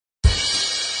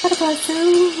Butterfly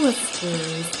Soul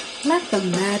Whispers, let the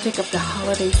magic of the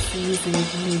holiday season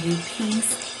bring you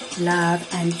peace, love,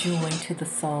 and joy to the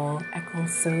soul. Echo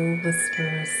Soul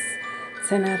Whispers,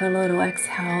 send out a little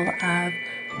exhale of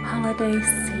holiday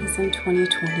season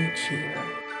 2020 cheer.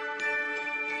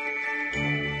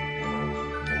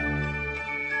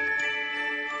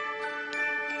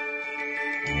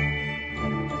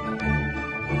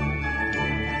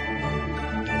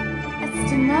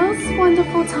 It's the most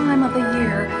wonderful time of the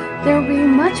year. There will be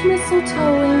much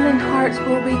mistletoeing and hearts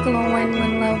will be glowing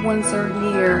when loved ones are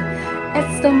near.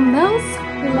 It's the most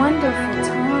wonderful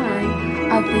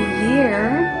time of the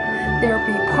year. There'll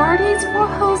be parties for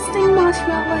hosting,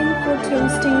 marshmallow for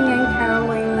toasting, and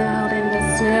caroling out in the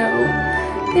snow.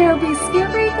 There'll be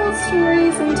scary ghost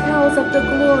stories and tales of the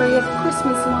glory of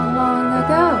Christmas long, long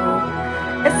ago.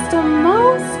 It's the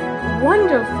most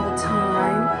wonderful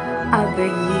time of the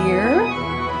year.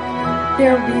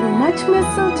 There'll be much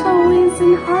mistletoeing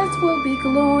and hearts will be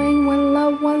glowing when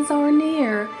loved ones are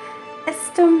near. It's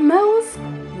the most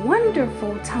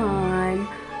wonderful time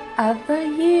of the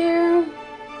year.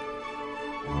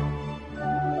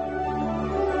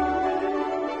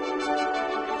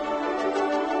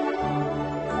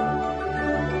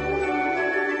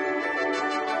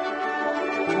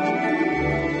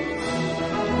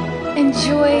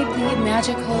 Enjoy the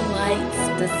magical lights,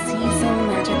 the season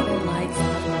magical lights of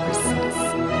Christmas.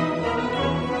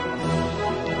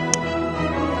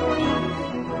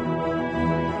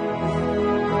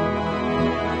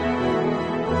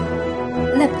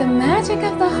 Let the magic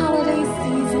of the holiday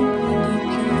season bring you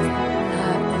peace,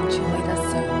 love, and joy to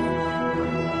soul.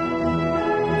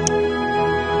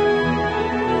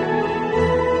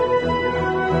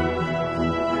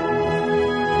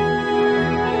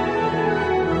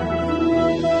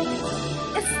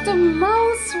 It's the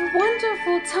most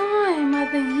wonderful time of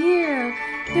the year.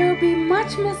 There will be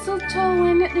much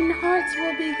mistletoeing and hearts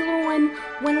will be glowing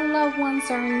when loved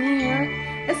ones are near.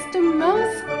 It's the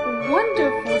most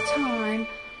wonderful time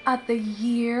of the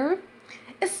year.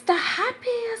 It's the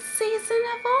happiest season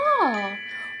of all,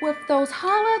 with those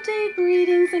holiday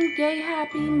greetings and gay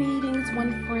happy meetings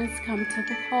when friends come to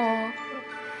the hall.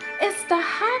 It's the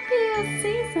happiest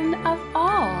season of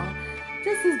all.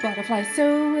 This is Butterfly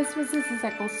Soul Whispers. This is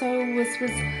Echo Soul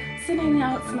Whispers, sending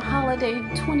out some holiday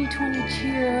 2020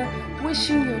 cheer,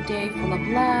 wishing you a day full of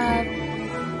love,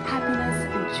 happiness,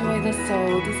 and joy the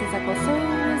soul. This is Echo Soul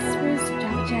Whispers,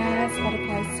 Jazz,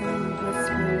 Butterfly Soul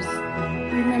Whispers.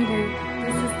 Remember,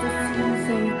 this is the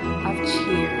season of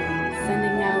cheer.